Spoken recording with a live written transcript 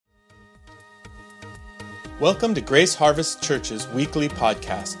Welcome to Grace Harvest Church's weekly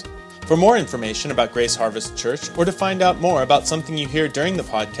podcast. For more information about Grace Harvest Church or to find out more about something you hear during the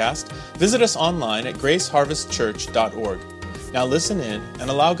podcast, visit us online at graceharvestchurch.org. Now listen in and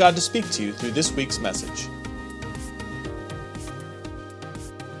allow God to speak to you through this week's message.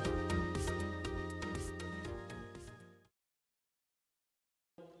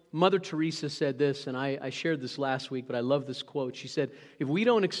 Mother Teresa said this, and I shared this last week, but I love this quote. She said, if we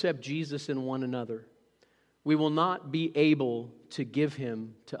don't accept Jesus in one another, we will not be able to give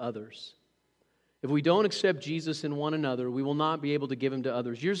Him to others. If we don't accept Jesus in one another, we will not be able to give Him to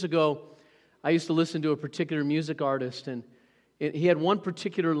others. Years ago, I used to listen to a particular music artist, and he had one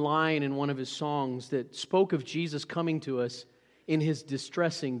particular line in one of his songs that spoke of Jesus coming to us in His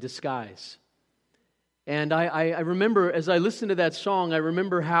distressing disguise. And I remember, as I listened to that song, I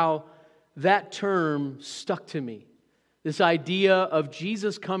remember how that term stuck to me. This idea of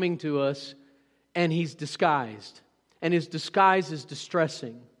Jesus coming to us and He's disguised. And His disguise is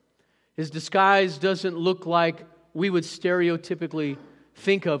distressing. His disguise doesn't look like we would stereotypically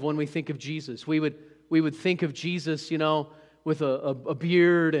think of when we think of Jesus. We would think of Jesus, with a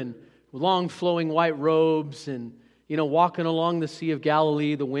beard and long flowing white robes and, walking along the Sea of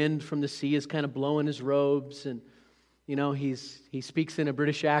Galilee. The wind from the sea is kind of blowing his robes. And, he speaks in a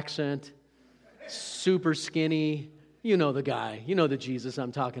British accent. Super skinny. You know the guy. You know the Jesus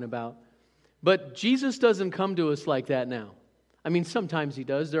I'm talking about. But Jesus doesn't come to us like that now. I mean, sometimes He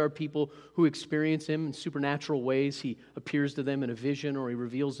does. There are people who experience Him in supernatural ways. He appears to them in a vision or He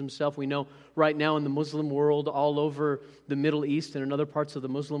reveals Himself. We know right now in the Muslim world, all over the Middle East and in other parts of the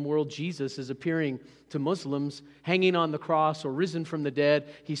Muslim world, Jesus is appearing to Muslims hanging on the cross or risen from the dead.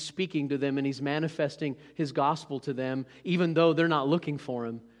 He's speaking to them and He's manifesting His gospel to them, even though they're not looking for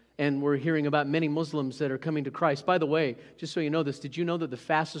Him. And we're hearing about many Muslims that are coming to Christ. By the way, just so you know this, did you know that the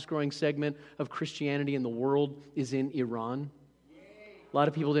fastest growing segment of Christianity in the world is in Iran? A lot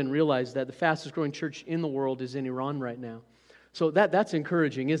of people didn't realize that. The fastest growing church in the world is in Iran right now. So that's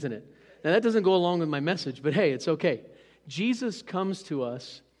encouraging, isn't it? Now that doesn't go along with my message, but hey, it's okay. Jesus comes to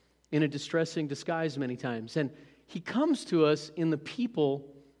us in a distressing disguise many times. And He comes to us in the people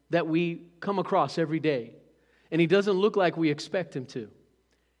that we come across every day. And He doesn't look like we expect Him to.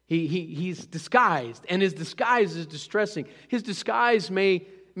 He's disguised, and His disguise is distressing. His disguise may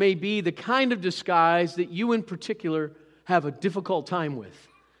be the kind of disguise that you in particular have a difficult time with.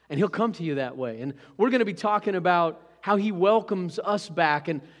 And He'll come to you that way. And we're going to be talking about how He welcomes us back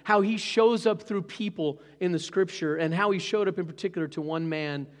and how He shows up through people in the Scripture and how He showed up in particular to one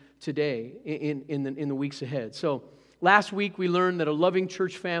man today in the weeks ahead. So last week we learned that a loving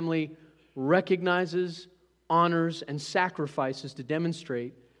church family recognizes, honors, and sacrifices to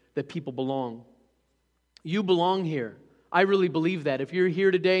demonstrate that people belong. You belong here. I really believe that. If you're here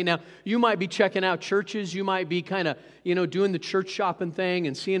today, now you might be checking out churches, you might be kind of, doing the church shopping thing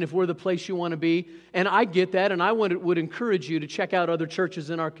and seeing if we're the place you want to be. And I get that, and I would encourage you to check out other churches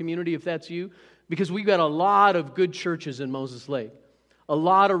in our community if that's you, because we've got a lot of good churches in Moses Lake. A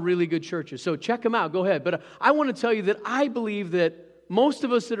lot of really good churches. So check them out, go ahead. But I want to tell you that I believe that most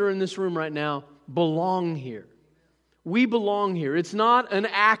of us that are in this room right now belong here. We belong here. It's not an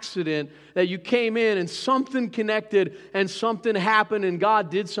accident that you came in and something connected and something happened and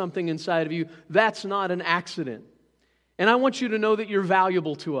God did something inside of you. That's not an accident. And I want you to know that you're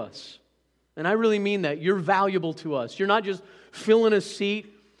valuable to us. And I really mean that. You're valuable to us. You're not just filling a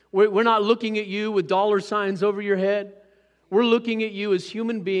seat. We're not looking at you with dollar signs over your head. We're looking at you as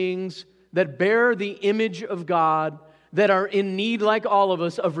human beings that bear the image of God, that are in need, like all of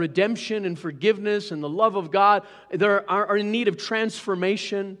us, of redemption and forgiveness and the love of God, that are in need of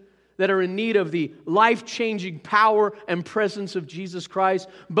transformation, that are in need of the life-changing power and presence of Jesus Christ.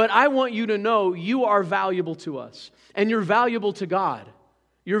 But I want you to know you are valuable to us, and you're valuable to God.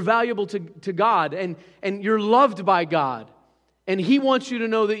 You're valuable to God, and you're loved by God. And He wants you to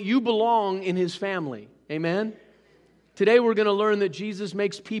know that you belong in His family. Amen? Today we're going to learn that Jesus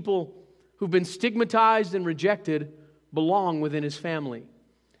makes people who've been stigmatized and rejected belong within His family.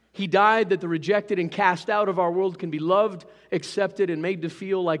 He died that the rejected and cast out of our world can be loved, accepted, and made to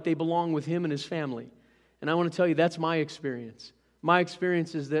feel like they belong with Him and His family. And I want to tell you, that's my experience. My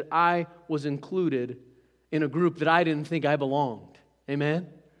experience is that I was included in a group that I didn't think I belonged. Amen?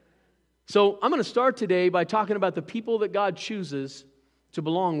 So I'm going to start today by talking about the people that God chooses to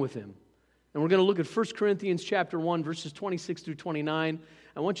belong with Him. And we're going to look at 1 Corinthians chapter 1, verses 26 through 29.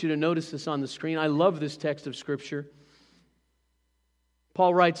 I want you to notice this on the screen. I love this text of Scripture.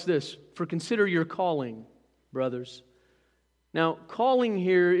 Paul writes this, "For consider your calling, brothers." Now, calling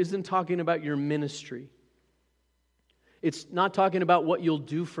here isn't talking about your ministry. It's not talking about what you'll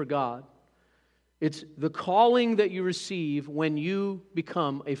do for God. It's the calling that you receive when you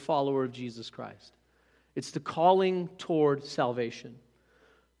become a follower of Jesus Christ. It's the calling toward salvation.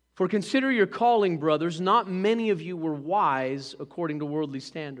 For consider your calling, brothers. Not many of you were wise according to worldly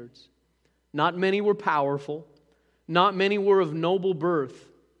standards. Not many were powerful. Not many were of noble birth.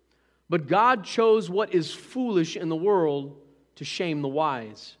 But God chose what is foolish in the world to shame the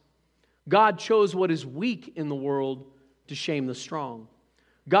wise. God chose what is weak in the world to shame the strong.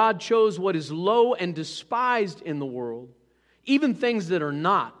 God chose what is low and despised in the world, even things that are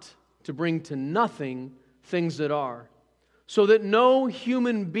not, to bring to nothing things that are, so that no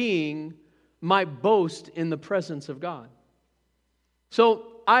human being might boast in the presence of God.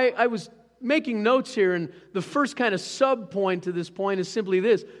 So I was making notes here, and the first kind of sub-point to this point is simply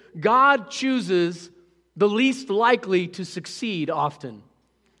this: God chooses the least likely to succeed often.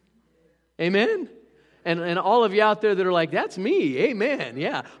 Amen? And all of you out there that are like, that's me, amen,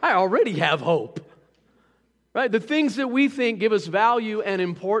 yeah, I already have hope. Right? The things that we think give us value and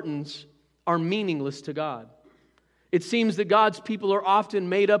importance are meaningless to God. It seems that God's people are often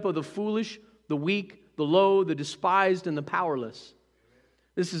made up of the foolish, the weak, the low, the despised, and the powerless.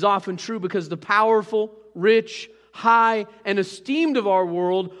 This is often true because the powerful, rich, high, and esteemed of our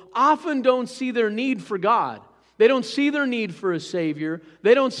world often don't see their need for God. They don't see their need for a Savior.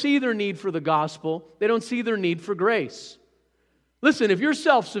 They don't see their need for the gospel. They don't see their need for grace. Listen, if you're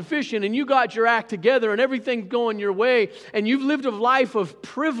self-sufficient and you got your act together and everything's going your way and you've lived a life of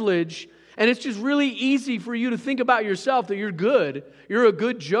privilege and it's just really easy for you to think about yourself that you're good, you're a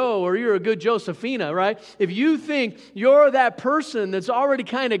good Joe or you're a good Josephina, right? If you think you're that person that's already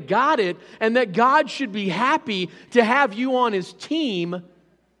kind of got it and that God should be happy to have you on His team,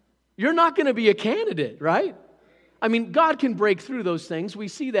 you're not going to be a candidate, right? I mean, God can break through those things. We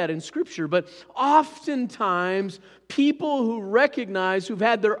see that in Scripture. But oftentimes, people who recognize, who've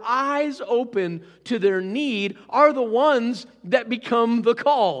had their eyes open to their need, are the ones that become the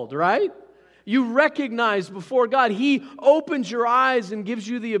called, right? You recognize before God, He opens your eyes and gives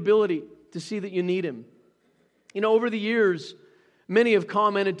you the ability to see that you need Him. You know, over the years, many have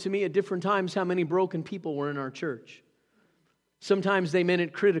commented to me at different times how many broken people were in our church. Sometimes they meant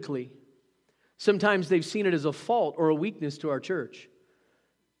it critically. Sometimes they've seen it as a fault or a weakness to our church.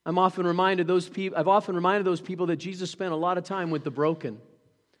 I've often reminded those people that Jesus spent a lot of time with the broken,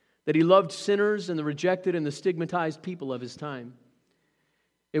 that He loved sinners and the rejected and the stigmatized people of His time.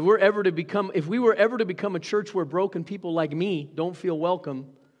 If we were ever to become a church where broken people like me don't feel welcome,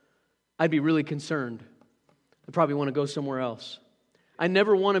 I'd be really concerned. I'd probably want to go somewhere else. I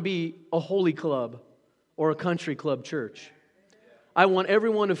never want to be a holy club or a country club church. I want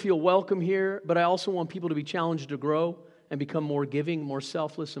everyone to feel welcome here, but I also want people to be challenged to grow and become more giving, more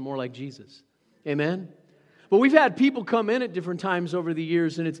selfless, and more like Jesus. Amen? But we've had people come in at different times over the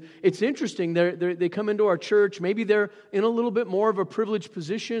years, and it's interesting. They come into our church. Maybe they're in a little bit more of a privileged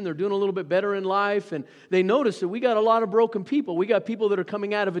position. They're doing a little bit better in life, and they notice that we got a lot of broken people. We got people that are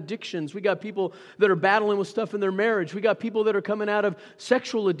coming out of addictions. We got people that are battling with stuff in their marriage. We got people that are coming out of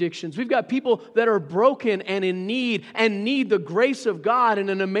sexual addictions. We've got people that are broken and in need and need the grace of God in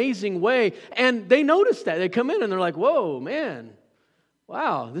an amazing way. And they notice that. They come in and they're like, whoa, man.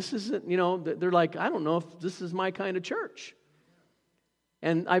 Wow, this isn't, they're like, I don't know if this is my kind of church.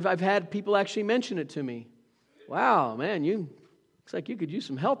 And I've had people actually mention it to me. Wow, man, looks like you could use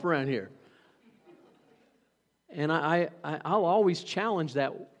some help around here. And I'll always challenge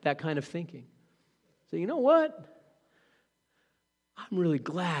that kind of thinking. So you know what? I'm really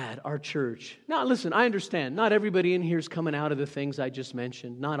glad our church. Now listen, I understand. Not everybody in here is coming out of the things I just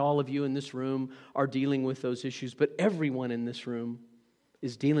mentioned. Not all of you in this room are dealing with those issues, but everyone in this room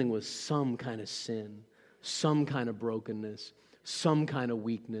is dealing with some kind of sin, some kind of brokenness, some kind of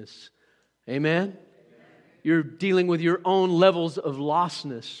weakness. Amen? You're dealing with your own levels of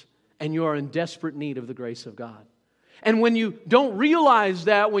lostness, and you are in desperate need of the grace of God. And when you don't realize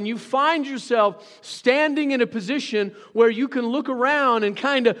that, when you find yourself standing in a position where you can look around and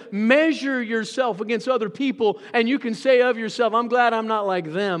kind of measure yourself against other people, and you can say of yourself, I'm glad I'm not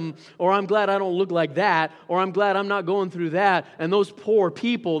like them, or I'm glad I don't look like that, or I'm glad I'm not going through that, and those poor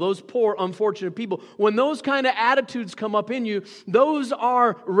people, those poor unfortunate people, when those kind of attitudes come up in you, those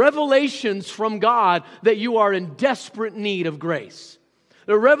are revelations from God that you are in desperate need of grace.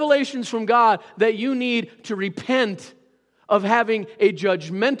 They're revelations from God that you need to repent of having a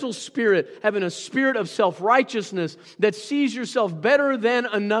judgmental spirit, having a spirit of self-righteousness that sees yourself better than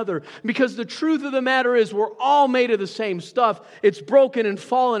another. Because the truth of the matter is we're all made of the same stuff. It's broken and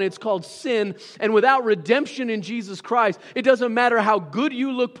fallen. It's called sin. And without redemption in Jesus Christ, it doesn't matter how good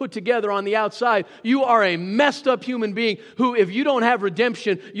you look put together on the outside. You are a messed up human being who, if you don't have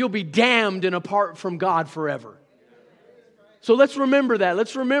redemption, you'll be damned and apart from God forever. So let's remember that.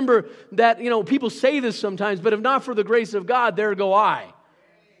 Let's remember that, people say this sometimes, but if not for the grace of God, there go I.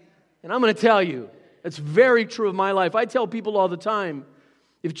 And I'm going to tell you, it's very true of my life. I tell people all the time,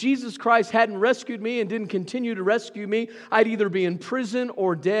 if Jesus Christ hadn't rescued me and didn't continue to rescue me, I'd either be in prison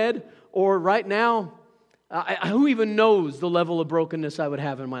or dead, or right now, who even knows the level of brokenness I would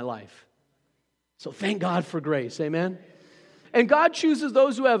have in my life? So thank God for grace, amen? And God chooses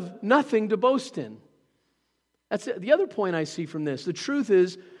those who have nothing to boast in. That's the other point I see from this. The truth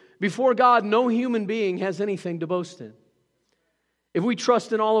is, before God, no human being has anything to boast in. If we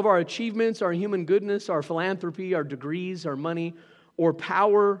trust in all of our achievements, our human goodness, our philanthropy, our degrees, our money, or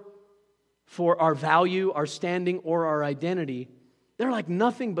power for our value, our standing, or our identity, they're like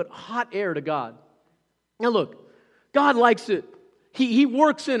nothing but hot air to God. Now look, God likes it. He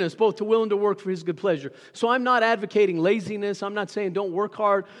works in us both to will and to work for His good pleasure. So I'm not advocating laziness. I'm not saying don't work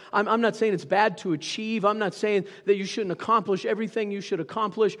hard. I'm not saying it's bad to achieve. I'm not saying that you shouldn't accomplish everything you should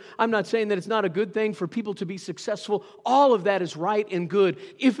accomplish. I'm not saying that it's not a good thing for people to be successful. All of that is right and good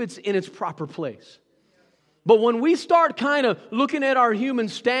if it's in its proper place. But when we start kind of looking at our human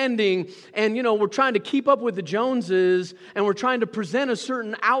standing and, we're trying to keep up with the Joneses and we're trying to present a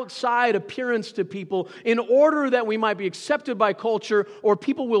certain outside appearance to people in order that we might be accepted by culture or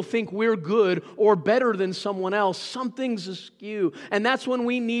people will think we're good or better than someone else, something's askew. And that's when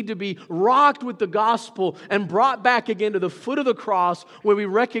we need to be rocked with the gospel and brought back again to the foot of the cross where we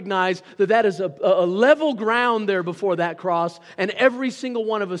recognize that is a level ground there before that cross, and every single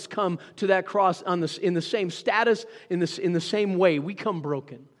one of us come to that cross in the same status, in the same way. We come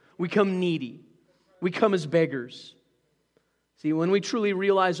broken. We come needy. We come as beggars. See, when we truly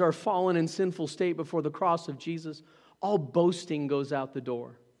realize our fallen and sinful state before the cross of Jesus, all boasting goes out the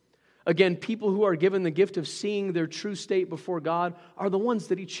door. Again, people who are given the gift of seeing their true state before God are the ones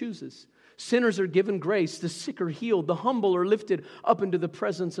that He chooses. Sinners are given grace, the sick are healed, the humble are lifted up into the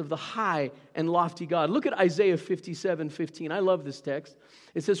presence of the high and lofty God. Look at Isaiah 57:15. I love this text.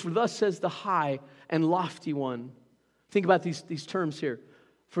 It says, "For thus says the high and lofty one." Think about these terms here.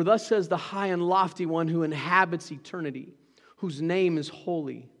 "For thus says the high and lofty one who inhabits eternity, whose name is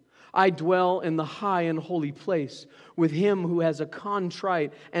holy. I dwell in the high and holy place with Him who has a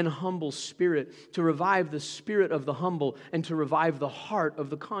contrite and humble spirit, to revive the spirit of the humble and to revive the heart of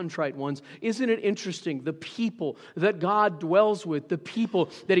the contrite ones." Isn't it interesting? The people that God dwells with, the people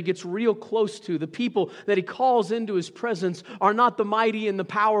that He gets real close to, the people that He calls into His presence are not the mighty and the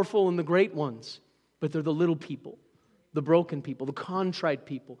powerful and the great ones, but they're the little people, the broken people, the contrite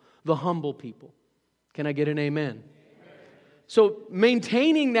people, the humble people. Can I get an amen? So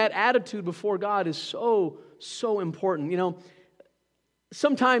maintaining that attitude before God is so, so important.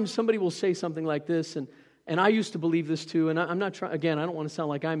 Sometimes somebody will say something like this, and I used to believe this too, and I'm not trying, again, I don't want to sound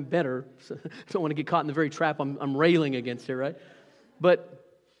like I'm better, so I don't want to get caught in the very trap I'm railing against here, right? But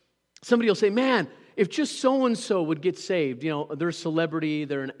somebody will say, man, if just so-and-so would get saved, they're a celebrity,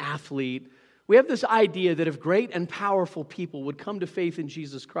 they're an athlete. We have this idea that if great and powerful people would come to faith in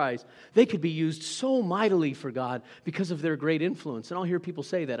Jesus Christ, they could be used so mightily for God because of their great influence. And I'll hear people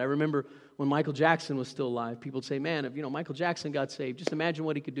say that. I remember when Michael Jackson was still alive, people would say, man, if Michael Jackson got saved, just imagine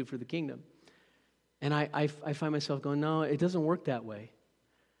what he could do for the kingdom. And I find myself going, no, it doesn't work that way.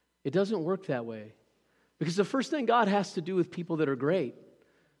 It doesn't work that way. Because the first thing God has to do with people that are great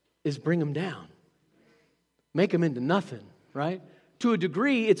is bring them down. Make them into nothing, right? To a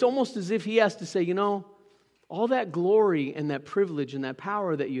degree, it's almost as if He has to say, all that glory and that privilege and that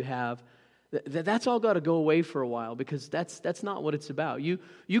power that you have, that's all got to go away for a while, because that's not what it's about.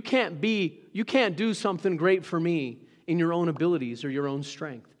 You can't do something great for me in your own abilities or your own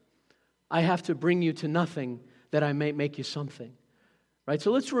strength. I have to bring you to nothing that I may make you something. Right?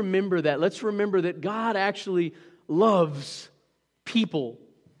 So let's remember that. Let's remember that God actually loves people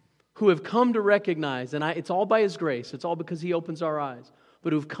who have come to recognize, and it's all by His grace, it's all because He opens our eyes,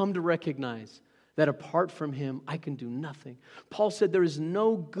 but who've come to recognize that apart from Him, I can do nothing. Paul said, there is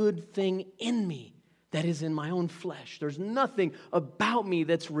no good thing in me that is in my own flesh. There's nothing about me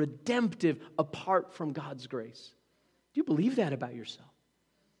that's redemptive apart from God's grace. Do you believe that about yourself?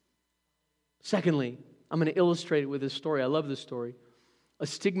 Secondly, I'm going to illustrate it with this story. I love this story. A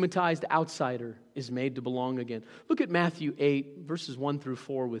stigmatized outsider is made to belong again. Look at Matthew 8, verses 1 through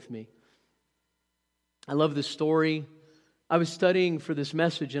 4 with me. I love this story. I was studying for this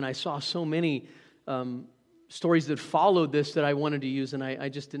message, and I saw so many stories that followed this that I wanted to use, and I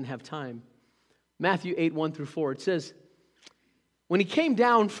just didn't have time. Matthew 8, 1 through 4, it says, "When he came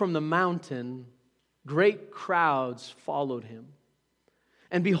down from the mountain, great crowds followed him.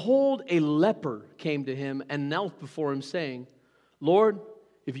 And behold, a leper came to him and knelt before him, saying, 'Lord,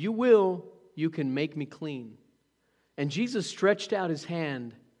 if you will, you can make me clean.' And Jesus stretched out his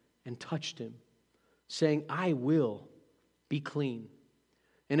hand and touched him, saying, 'I will, be clean.'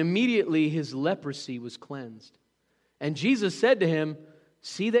 And immediately his leprosy was cleansed. And Jesus said to him,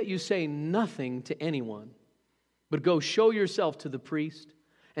 'See that you say nothing to anyone, but go show yourself to the priest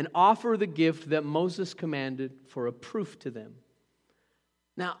and offer the gift that Moses commanded for a proof to them.'"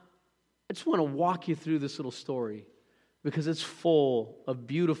 Now, I just want to walk you through this little story because it's full of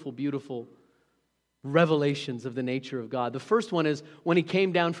beautiful, beautiful revelations of the nature of God. The first one is when he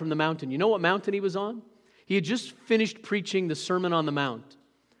came down from the mountain. You know what mountain he was on? He had just finished preaching the Sermon on the Mount,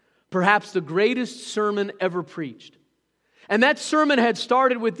 perhaps the greatest sermon ever preached. And that sermon had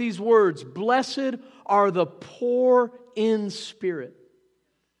started with these words, "Blessed are the poor in spirit."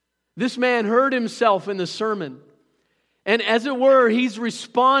 This man heard himself in the sermon, and as it were, he's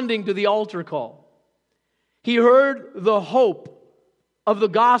responding to the altar call. He heard the hope of the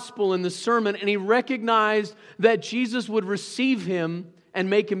gospel in the sermon, and he recognized that Jesus would receive him and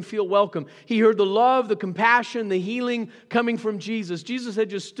make him feel welcome. He heard the love, the compassion, the healing coming from Jesus. Jesus had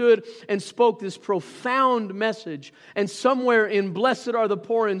just stood and spoke this profound message. And somewhere in "Blessed are the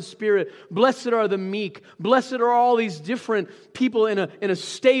poor in spirit," "Blessed are the meek," "Blessed are all these different people in a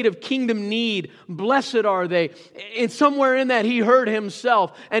state of kingdom need," "Blessed are they." And somewhere in that he heard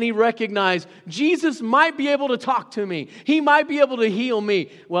himself and he recognized Jesus might be able to talk to me. He might be able to heal me.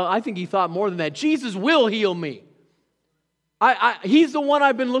 Well, I think he thought more than that. Jesus will heal me. He's the one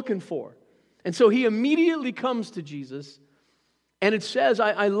I've been looking for. And so he immediately comes to Jesus. And it says,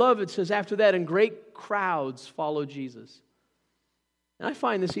 I love it, says after that, and great crowds follow Jesus. And I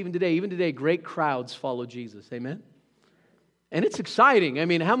find this even today, great crowds follow Jesus. Amen? And it's exciting. I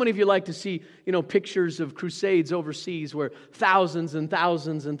mean, how many of you like to see, pictures of crusades overseas where thousands and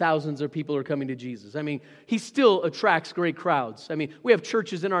thousands and thousands of people are coming to Jesus? I mean, he still attracts great crowds. I mean, we have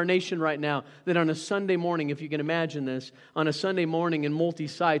churches in our nation right now that on a Sunday morning, if you can imagine this, on a Sunday morning in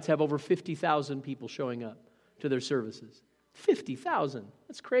multi-sites have over 50,000 people showing up to their services. 50,000.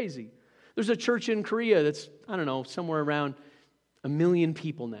 That's crazy. There's a church in Korea that's, somewhere around 1 million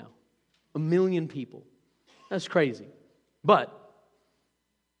people now. 1 million people. That's crazy. But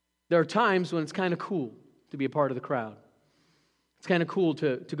there are times when it's kind of cool to be a part of the crowd. It's kind of cool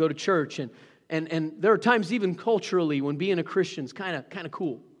to go to church. And there are times even culturally when being a Christian is kind of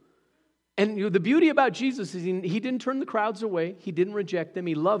cool. And the beauty about Jesus is he didn't turn the crowds away. He didn't reject them.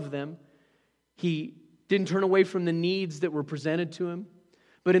 He loved them. He didn't turn away from the needs that were presented to him.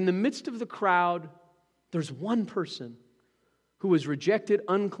 But in the midst of the crowd, there's one person who was rejected,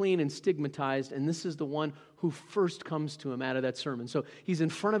 unclean, and stigmatized, and this is the one who first comes to him out of that sermon. So he's in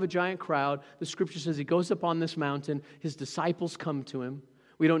front of a giant crowd. The scripture says he goes up on this mountain. His disciples come to him.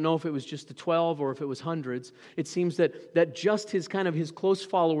 We don't know if it was just the 12 or if it was hundreds. It seems that just his close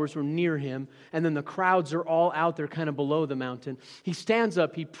followers were near him, and then the crowds are all out there kind of below the mountain. He stands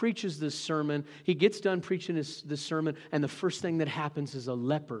up, he preaches this sermon. He gets done preaching this sermon, and the first thing that happens is a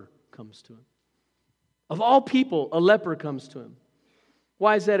leper comes to him. Of all people, a leper comes to him.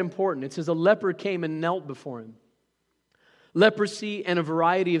 Why is that important? It says a leper came and knelt before him. Leprosy and a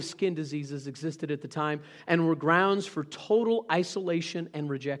variety of skin diseases existed at the time and were grounds for total isolation and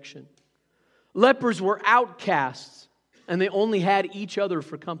rejection. Lepers were outcasts, and they only had each other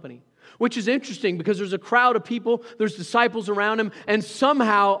for company, which is interesting because there's a crowd of people, there's disciples around him, and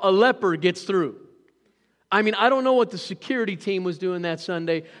somehow a leper gets through. I mean, I don't know what the security team was doing that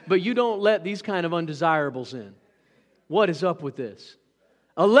Sunday, but you don't let these kind of undesirables in. What is up with this?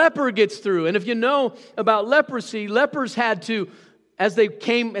 A leper gets through. And if you know about leprosy, lepers had to, as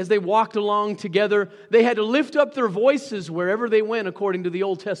they walked along together, they had to lift up their voices wherever they went according to the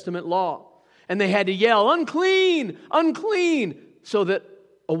Old Testament law. And they had to yell, "Unclean, unclean," so that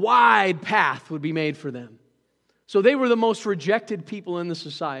a wide path would be made for them. So they were the most rejected people in the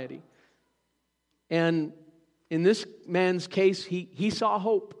society. And in this man's case, he saw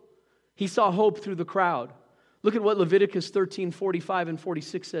hope. He saw hope through the crowd. Look at what Leviticus 13:45 and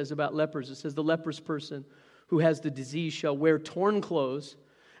 46 says about lepers. It says, "The leprous person who has the disease shall wear torn clothes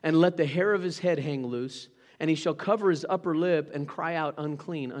and let the hair of his head hang loose, and he shall cover his upper lip and cry out,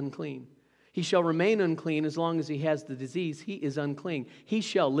 'Unclean, unclean.' He shall remain unclean as long as he has the disease. He is unclean. He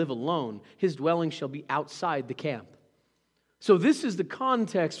shall live alone. His dwelling shall be outside the camp." So this is the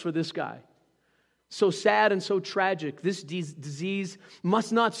context for this guy. So sad and so tragic. This disease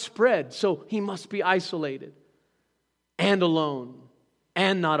must not spread, so he must be isolated and alone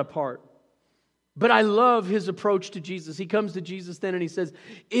and not apart. But I love his approach to Jesus. He comes to Jesus then and he says,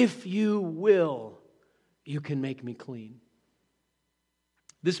 if you will, you can make me clean.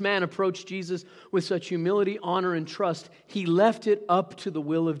 This man approached Jesus with such humility, honor, and trust. He left it up to the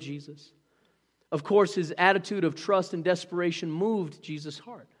will of Jesus. Of course, his attitude of trust and desperation moved Jesus'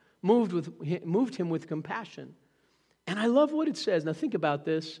 heart, moved him with compassion. And I love what it says. Now think about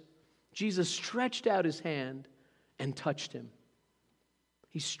this. Jesus stretched out his hand and touched him.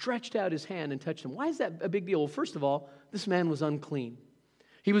 He stretched out his hand and touched him. Why is that a big deal? Well, first of all, this man was unclean.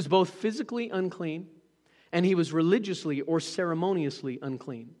 He was both physically unclean and he was religiously or ceremoniously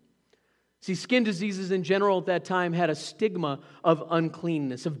unclean. See, skin diseases in general at that time had a stigma of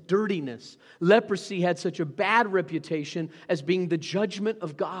uncleanness, of dirtiness. Leprosy had such a bad reputation as being the judgment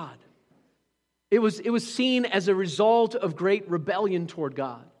of God. It was seen as a result of great rebellion toward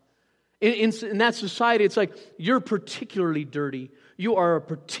God. In that society, it's like, you're particularly dirty. You are a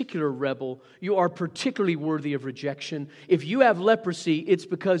particular rebel. You are particularly worthy of rejection. If you have leprosy, it's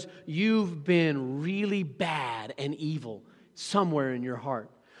because you've been really bad and evil somewhere in your heart.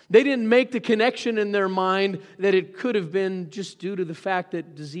 They didn't make the connection in their mind that it could have been just due to the fact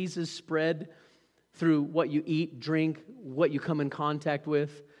that diseases spread through what you eat, drink, what you come in contact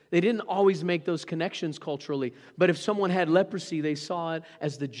with. They didn't always make those connections culturally. But if someone had leprosy, they saw it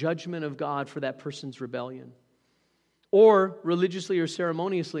as the judgment of God for that person's rebellion. Or religiously or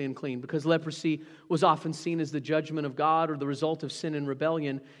ceremoniously unclean, because leprosy was often seen as the judgment of God or the result of sin and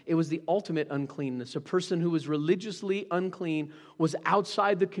rebellion. It was the ultimate uncleanness. A person who was religiously unclean was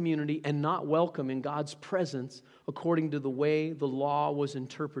outside the community and not welcome in God's presence according to the way the law was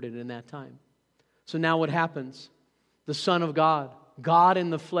interpreted in that time. So now what happens? The Son of God, God in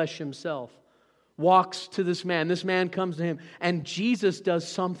the flesh himself, walks to this man. This man comes to him, and Jesus does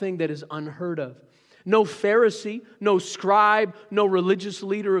something that is unheard of. No Pharisee, no scribe, no religious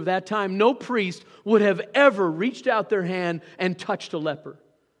leader of that time, no priest would have ever reached out their hand and touched a leper.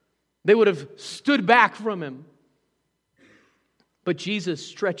 They would have stood back from him. But Jesus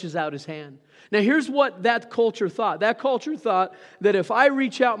stretches out his hand. Now here's what that culture thought. That culture thought that if I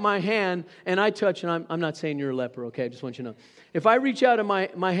reach out my hand and I touch, and I'm not saying you're a leper, okay? I just want you to know. If I reach out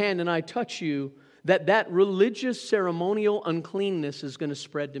my hand and I touch you, that religious ceremonial uncleanness is going to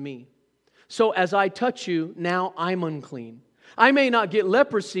spread to me. So as I touch you, now I'm unclean. I may not get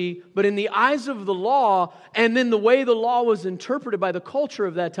leprosy, but in the eyes of the law, and then the way the law was interpreted by the culture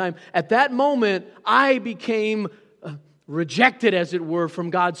of that time, at that moment, I became rejected, as it were, from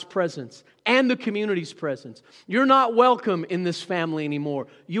God's presence and the community's presence. You're not welcome in this family anymore.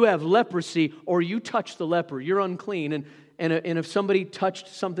 You have leprosy, or you touch the leper. You're unclean. And if somebody touched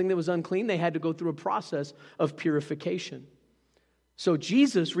something that was unclean, they had to go through a process of purification. So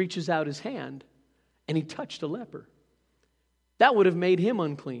Jesus reaches out his hand and he touched a leper. That would have made him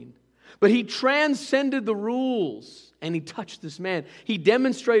unclean. But he transcended the rules and he touched this man. He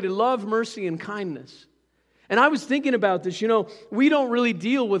demonstrated love, mercy, and kindness. And I was thinking about this. You know, we don't really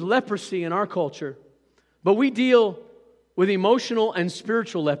deal with leprosy in our culture, but we deal with emotional and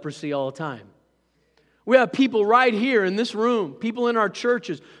spiritual leprosy all the time. We have people right here in this room, people in our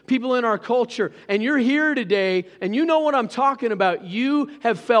churches, people in our culture, and you're here today, and you know what I'm talking about. You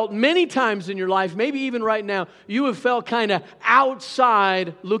have felt many times in your life, maybe even right now, you have felt kind of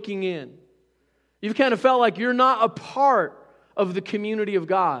outside looking in. You've kind of felt like you're not a part of the community of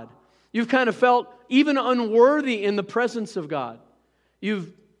God. You've kind of felt even unworthy in the presence of God.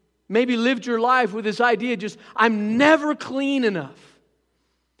 You've maybe lived your life with this idea, just, I'm never clean enough.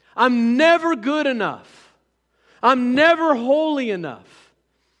 I'm never good enough. I'm never holy enough.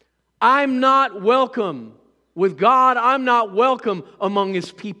 I'm not welcome with God. I'm not welcome among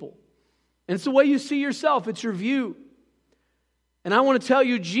His people. And it's the way you see yourself. It's your view. And I want to tell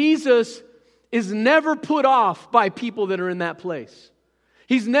you, Jesus is never put off by people that are in that place.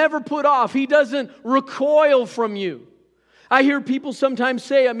 He's never put off. He doesn't recoil from you. I hear people sometimes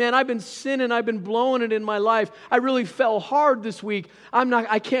say, man, I've been sinning, I've been blowing it in my life. I really fell hard this week.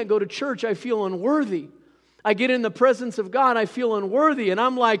 I can't go to church. I feel unworthy. I get in the presence of God, I feel unworthy. And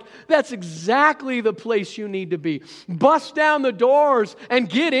I'm like, that's exactly the place you need to be. Bust down the doors and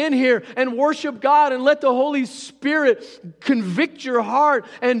get in here and worship God and let the Holy Spirit convict your heart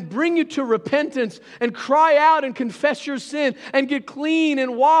and bring you to repentance and cry out and confess your sin and get clean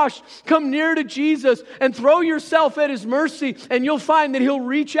and washed. Come near to Jesus and throw yourself at His mercy, and you'll find that He'll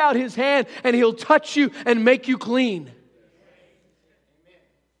reach out His hand and He'll touch you and make you clean.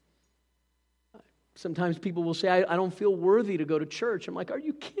 Sometimes people will say, I don't feel worthy to go to church. I'm like, are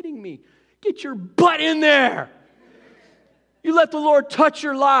you kidding me? Get your butt in there. You let the Lord touch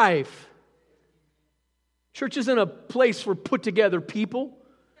your life. Church isn't a place for put together people.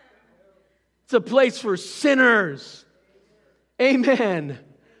 It's a place for sinners. Amen.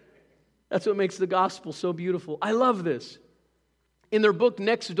 That's what makes the gospel so beautiful. I love this. In their book,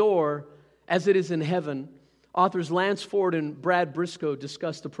 Next Door, As It Is in Heaven, authors Lance Ford and Brad Briscoe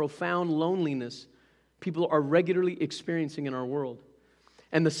discuss the profound loneliness people are regularly experiencing in our world,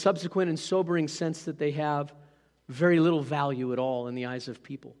 and the subsequent and sobering sense that they have very little value at all in the eyes of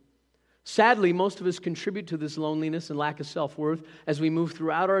people. Sadly, most of us contribute to this loneliness and lack of self-worth as we move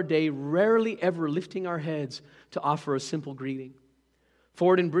throughout our day, rarely ever lifting our heads to offer a simple greeting.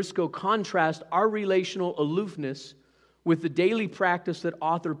 Ford and Briscoe contrast our relational aloofness with the daily practice that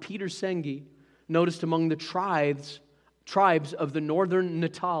author Peter Senge noticed among the tribes of the northern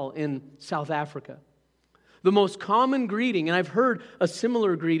Natal in South Africa. The most common greeting, and I've heard a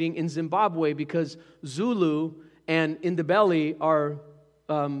similar greeting in Zimbabwe because Zulu and Ndebele are,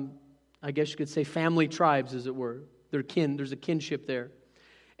 I guess you could say, family tribes, as it were. They're kin. There's a kinship there.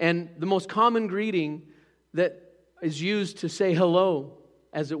 And the most common greeting that is used to say hello,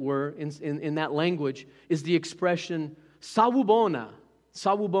 as it were, in that language, is the expression "sawubona,"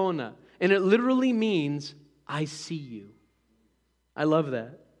 "sawubona," and it literally means "I see you." I love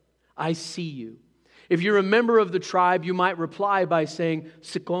that. I see you. If you're a member of the tribe, you might reply by saying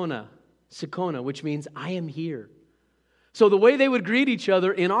 "Sikona," "Sikona," which means "I am here." So the way they would greet each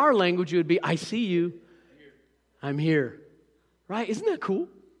other in our language would be, "I see you, I'm here." Right? Isn't that cool?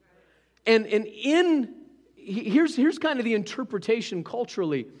 And here's kind of the interpretation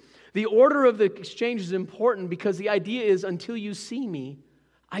culturally. The order of the exchange is important because the idea is, until you see me,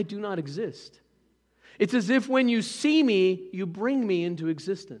 I do not exist. It's as if when you see me, you bring me into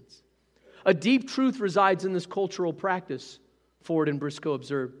existence. A deep truth resides in this cultural practice, Ford and Briscoe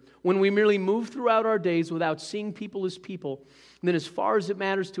observed. When we merely move throughout our days without seeing people as people, then as far as it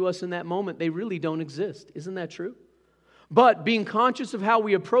matters to us in that moment, they really don't exist. Isn't that true? But being conscious of how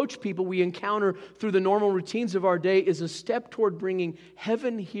we approach people we encounter through the normal routines of our day is a step toward bringing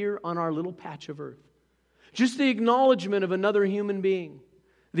heaven here on our little patch of earth. Just the acknowledgement of another human being.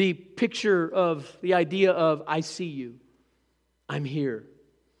 The picture of the idea of, I see you. I'm here.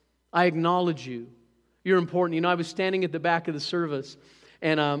 I acknowledge you. You're important. You know, I was standing at the back of the service,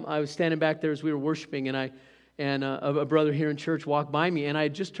 and I was standing back there as we were worshiping, and a brother here in church walked by me, and I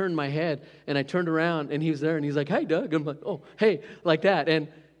had just turned my head, and I turned around, and he was there, and he's like, "Hey, Doug." I'm like, "Oh, hey," like that. And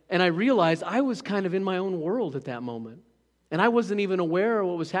I realized I was kind of in my own world at that moment, and I wasn't even aware of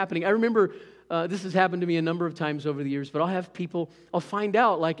what was happening. I remember this has happened to me a number of times over the years, but I'll find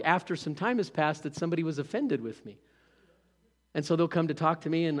out, like, after some time has passed that somebody was offended with me. And so they'll come to talk to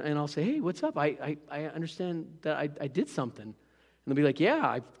me, and I'll say, "Hey, what's up? I understand that I did something." And they'll be like, "Yeah,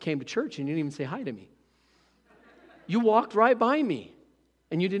 I came to church, and you didn't even say hi to me. You walked right by me,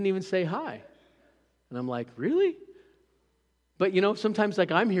 and you didn't even say hi." And I'm like, "Really?" But, you know, sometimes,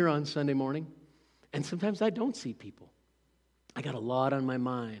 like, I'm here on Sunday morning, and sometimes I don't see people. I got a lot on my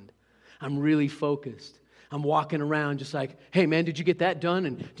mind. I'm really focused. I'm walking around just like, "Hey, man, did you get that done?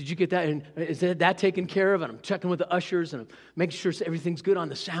 And did you get that? And is that taken care of?" And I'm checking with the ushers, and I'm making sure everything's good on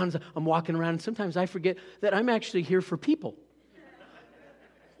the sounds. I'm walking around, and sometimes I forget that I'm actually here for people.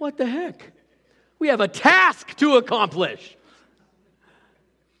 What the heck? We have a task to accomplish.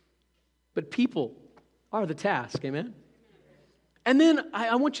 But people are the task, amen? And then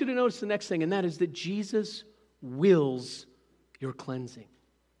I want you to notice the next thing, and that is that Jesus wills your cleansing.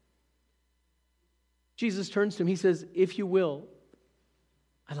 Jesus turns to him, he says, "If you will,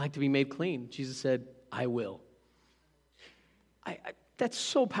 I'd like to be made clean." Jesus said, "I will." That's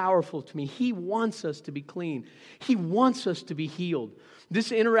so powerful to me. He wants us to be clean. He wants us to be healed.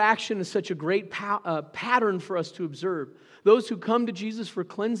 This interaction is such a great pattern for us to observe. Those who come to Jesus for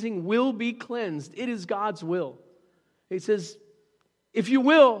cleansing will be cleansed. It is God's will. He says, "If you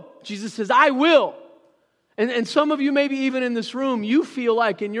will," Jesus says, "I will." And some of you, maybe even in this room, you feel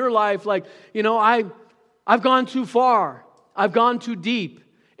like in your life, like, you know, I've gone too far. I've gone too deep.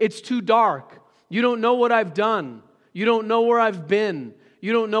 It's too dark. You don't know what I've done. You don't know where I've been.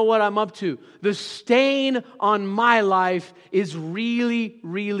 You don't know what I'm up to. The stain on my life is really,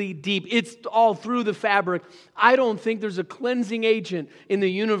 really deep. It's all through the fabric. I don't think there's a cleansing agent in the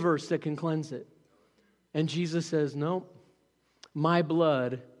universe that can cleanse it. And Jesus says, "No, my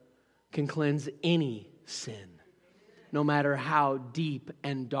blood can cleanse any sin, no matter how deep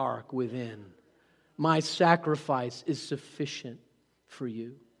and dark within. My sacrifice is sufficient for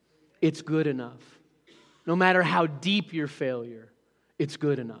you. It's good enough. No matter how deep your failure, it's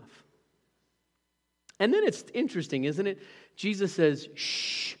good enough." And then it's interesting, isn't it? Jesus says,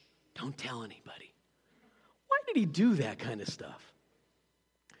 "Shh, Don't tell anybody. Why did he do that kind of stuff?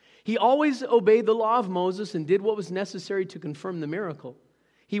 He always obeyed the law of Moses and did what was necessary to confirm the miracle.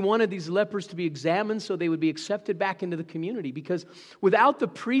 He wanted these lepers to be examined so they would be accepted back into the community, because without the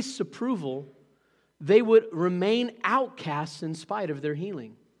priest's approval, they would remain outcasts in spite of their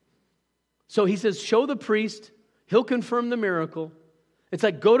healing. So he says, show the priest, he'll confirm the miracle. It's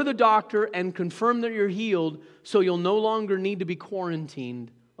like go to the doctor and confirm that you're healed so you'll no longer need to be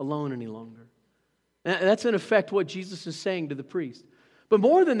quarantined alone any longer. And that's in effect what Jesus is saying to the priest. But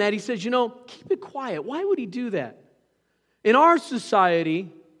more than that, he says, keep it quiet. Why would he do that? In our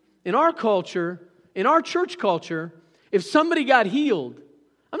society, in our culture, in our church culture, if somebody got healed,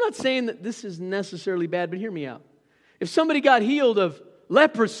 I'm not saying that this is necessarily bad, but hear me out. If somebody got healed of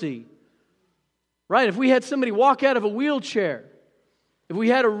leprosy, right? If we had somebody walk out of a wheelchair, if we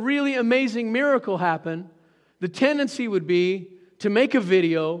had a really amazing miracle happen, the tendency would be to make a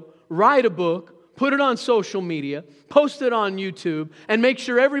video, write a book, put it on social media, post it on YouTube, and make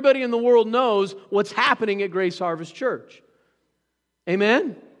sure everybody in the world knows what's happening at Grace Harvest Church.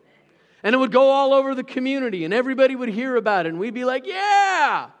 Amen? And it would go all over the community, and everybody would hear about it, and we'd be like,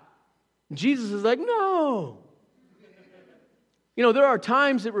 yeah! And Jesus is like, no. There are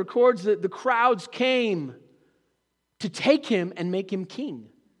times it records that the crowds came to take him and make him king.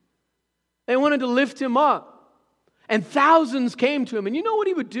 They wanted to lift him up. And thousands came to him. And you know what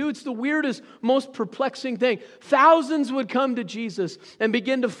he would do? It's the weirdest, most perplexing thing. Thousands would come to Jesus and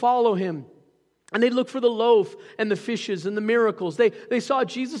begin to follow him. And they'd look for the loaf and the fishes and the miracles. They saw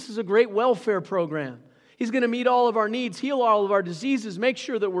Jesus as a great welfare program. He's going to meet all of our needs, heal all of our diseases, make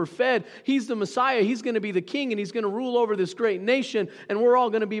sure that we're fed. He's the Messiah. He's going to be the king, and he's going to rule over this great nation, and we're all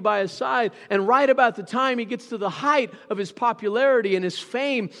going to be by his side. And right about the time he gets to the height of his popularity and his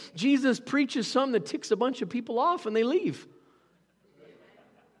fame, Jesus preaches something that ticks a bunch of people off, and they leave.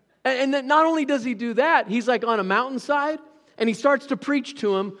 And then not only does he do that, he's like on a mountainside, and he starts to preach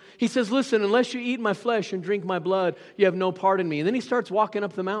to him. He says, listen, unless you eat my flesh and drink my blood, you have no part in me. And then he starts walking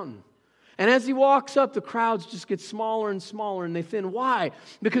up the mountain. And as he walks up, the crowds just get smaller and smaller, and they thin. Why?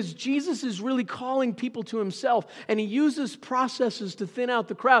 Because Jesus is really calling people to himself, and he uses processes to thin out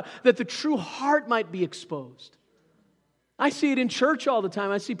the crowd, that the true heart might be exposed. I see it in church all the time.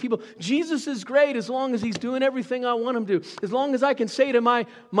 I see people, Jesus is great as long as he's doing everything I want him to. As long as I can say to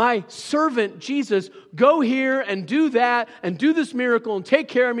my servant, Jesus, go here and do that and do this miracle and take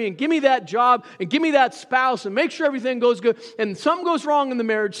care of me and give me that job and give me that spouse and make sure everything goes good. And some goes wrong in the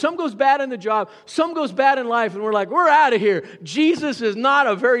marriage, some goes bad in the job, some goes bad in life, and we're like, we're out of here. Jesus is not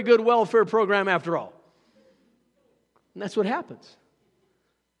a very good welfare program after all. And that's what happens.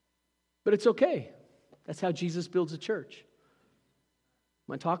 But it's okay. That's how Jesus builds a church.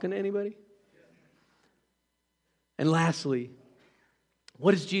 Am I talking to anybody? And lastly,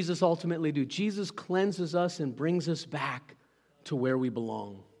 what does Jesus ultimately do? Jesus cleanses us and brings us back to where we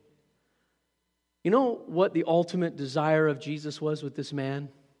belong. You know what the ultimate desire of Jesus was with this man?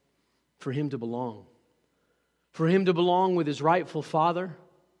 For him to belong. For him to belong with his rightful father,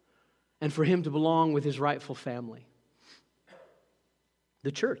 and for him to belong with his rightful family.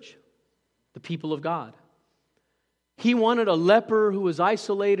 The church, the people of God. He wanted a leper who was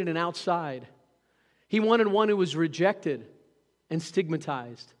isolated and outside. He wanted one who was rejected and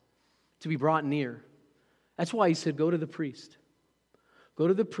stigmatized to be brought near. That's why he said, go to the priest. Go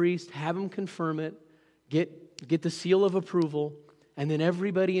to the priest, have him confirm it, get the seal of approval, and then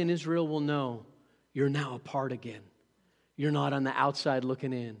everybody in Israel will know you're now a part again. You're not on the outside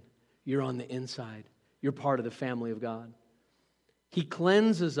looking in. You're on the inside. You're part of the family of God. He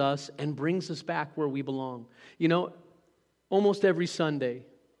cleanses us and brings us back where we belong. Almost every Sunday,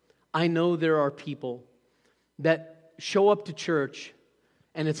 I know there are people that show up to church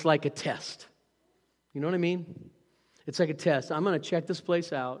and it's like a test. You know what I mean? It's like a test. I'm going to check this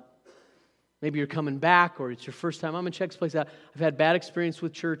place out. Maybe you're coming back or it's your first time. I'm going to check this place out. I've had bad experience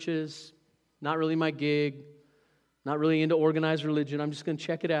with churches. Not really my gig. Not really into organized religion. I'm just going to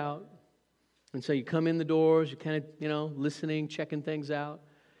check it out. And so you come in the doors, you're kind of, listening, checking things out.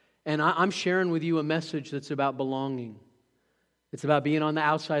 And I'm sharing with you a message that's about belonging. It's about being on the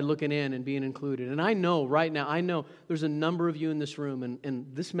outside looking in and being included. And I know right now, there's a number of you in this room, and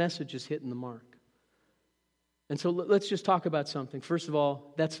this message is hitting the mark. And so let's just talk about something. First of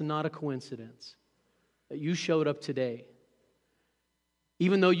all, that's not a coincidence that you showed up today.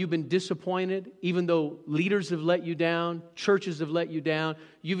 Even though you've been disappointed, even though leaders have let you down, churches have let you down,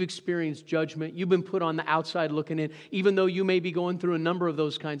 you've experienced judgment, you've been put on the outside looking in, even though you may be going through a number of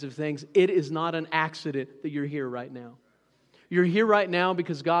those kinds of things, it is not an accident that you're here right now. You're here right now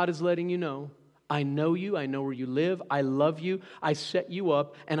because God is letting you know, I know you. I know where you live. I love you. I set you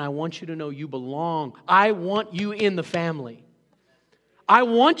up, and I want you to know you belong. I want you in the family. I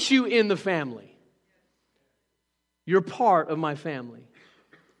want you in the family. You're part of my family.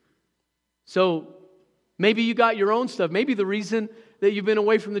 So maybe you got your own stuff. Maybe the reason that you've been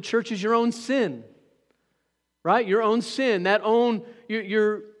away from the church is your own sin. Right? Your own sin,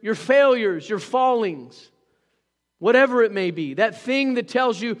 your failures, your fallings. Whatever it may be, that thing that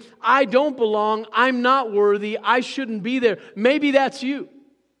tells you, I don't belong, I'm not worthy, I shouldn't be there. Maybe that's you.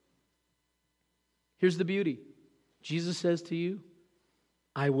 Here's the beauty. Jesus says to you,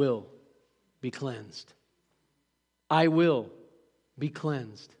 I will be cleansed. I will be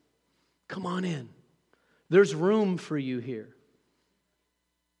cleansed. Come on in. There's room for you here.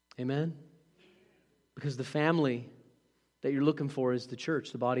 Amen? Because the family that you're looking for is the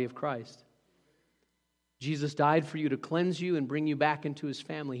church, the body of Christ. Jesus died for you to cleanse you and bring you back into His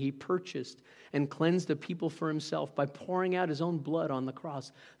family. He purchased and cleansed a people for Himself by pouring out His own blood on the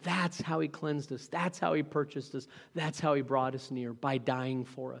cross. That's how He cleansed us. That's how He purchased us. That's how He brought us near, by dying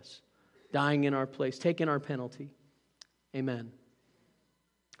for us. Dying in our place, taking our penalty. Amen.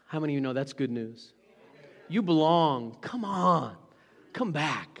 How many of you know that's good news? You belong. Come on. Come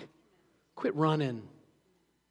back. Quit running.